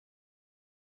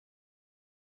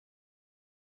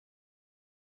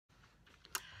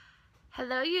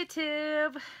Hello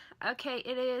YouTube. Okay,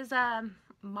 it is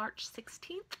March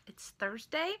 16th. It's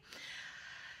Thursday.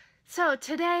 So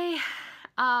today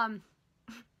I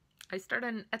started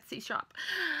an Etsy shop.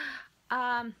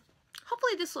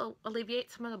 Hopefully this will alleviate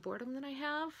some of the boredom that I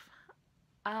have.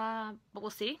 But we'll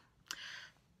see.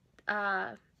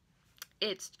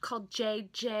 It's called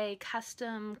JJ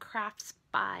Custom Crafts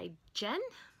by Jen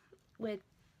with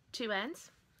 2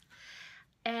 N's.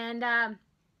 And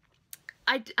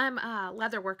I'm a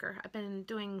leather worker. I've been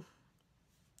doing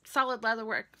solid leather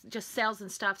work, just sales and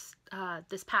stuff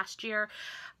this past year.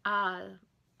 I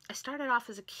started off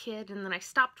as a kid and then I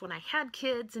stopped when I had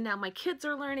kids, and now my kids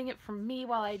are learning it from me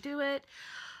while I do it.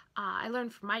 I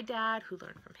learned from my dad, who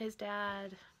learned from his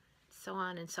dad, so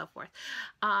on and so forth.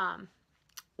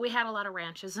 We had a lot of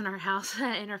ranches in our house,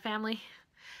 in our family,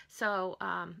 so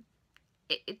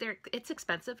it's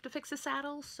expensive to fix a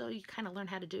saddle, so you kind of learn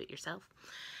how to do it yourself.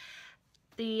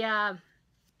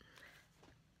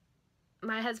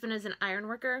 My husband is an iron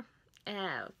worker.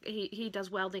 He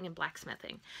does welding and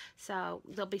blacksmithing, so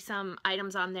there'll be some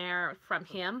items on there from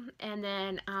him. And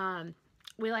then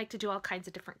we like to do all kinds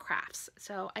of different crafts,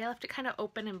 so I left it kind of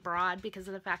open and broad because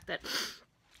of the fact that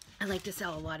I like to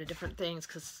sell a lot of different things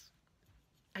because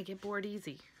I get bored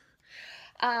easy.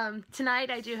 Tonight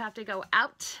I do have to go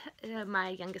out. My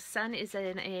youngest son is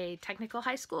in a technical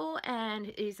high school and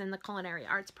he's in the culinary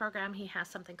arts program. He has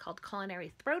something called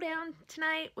Culinary Throwdown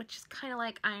tonight, which is kind of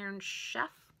like Iron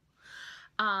Chef,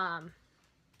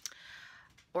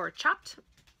 or Chopped.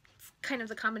 It's kind of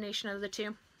the combination of the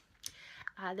two.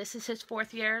 This is his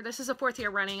 4th year. This is a 4th year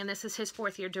running, and this is his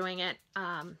 4th year doing it.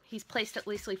 He's placed at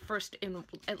least first in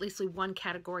at least one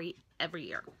category every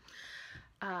year.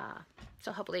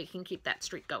 So hopefully he can keep that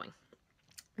streak going.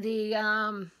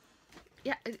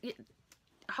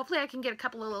 Hopefully I can get a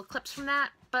couple of little clips from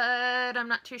that, but I'm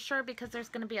not too sure because there's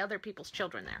going to be other people's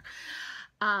children there.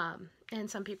 And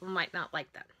some people might not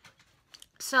like that.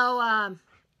 So,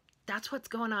 that's what's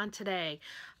going on today.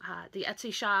 The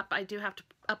Etsy shop, I do have to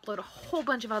upload a whole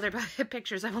bunch of other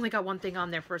pictures. I've only got one thing on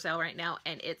there for sale right now,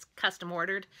 and it's custom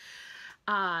ordered.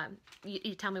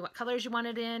 You tell me what colors you want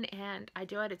it in, and I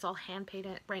do it. It's all hand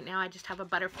painted. Right now I just have a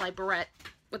butterfly barrette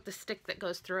with the stick that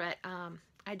goes through it.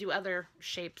 I do other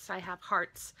shapes. I have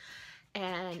hearts,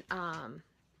 and I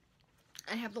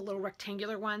have the little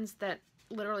rectangular ones that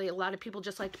literally a lot of people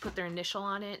just like to put their initial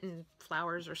on it, and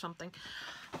flowers or something.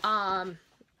 I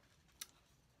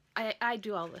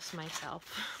do all this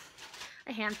myself.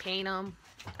 I hand paint them,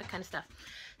 that kind of stuff.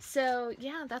 So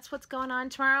yeah, that's what's going on.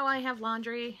 Tomorrow I have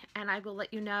laundry, and I will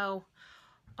let you know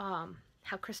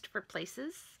how Christopher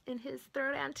places in his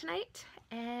throwdown tonight.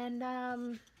 And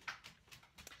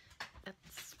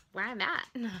that's where I'm at.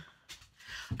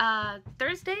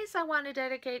 Thursdays I want to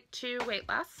dedicate to weight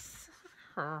loss.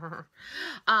 I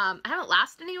haven't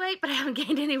lost any weight, but I haven't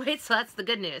gained any weight, so that's the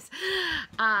good news.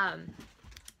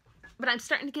 But I'm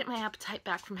starting to get my appetite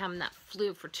back from having that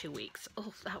flu for 2 weeks.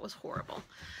 Oh, that was horrible.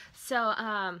 So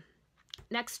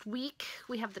next week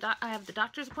I have the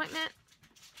doctor's appointment.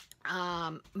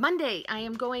 Monday I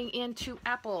am going into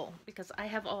Apple because I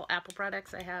have all Apple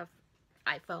products. I have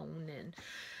iPhone and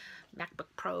MacBook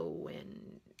Pro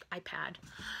and iPad.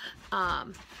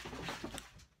 I'm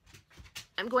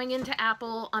going into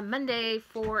Apple on Monday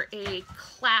for a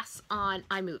class on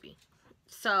iMovie.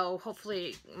 So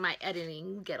hopefully my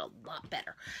editing will get a lot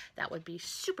better. That would be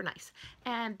super nice.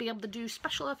 And be able to do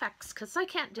special effects, because I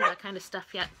can't do that kind of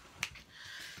stuff yet.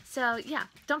 So yeah,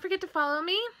 don't forget to follow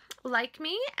me, like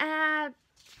me, and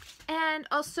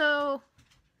also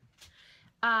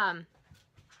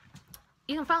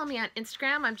you can follow me on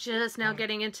Instagram. I'm just now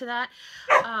getting into that.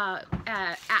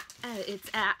 It's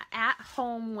at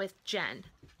home with Jen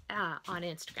on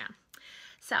Instagram.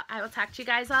 So I will talk to you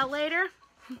guys all later.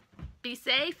 Be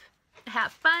safe,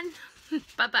 have fun,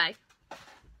 bye-bye.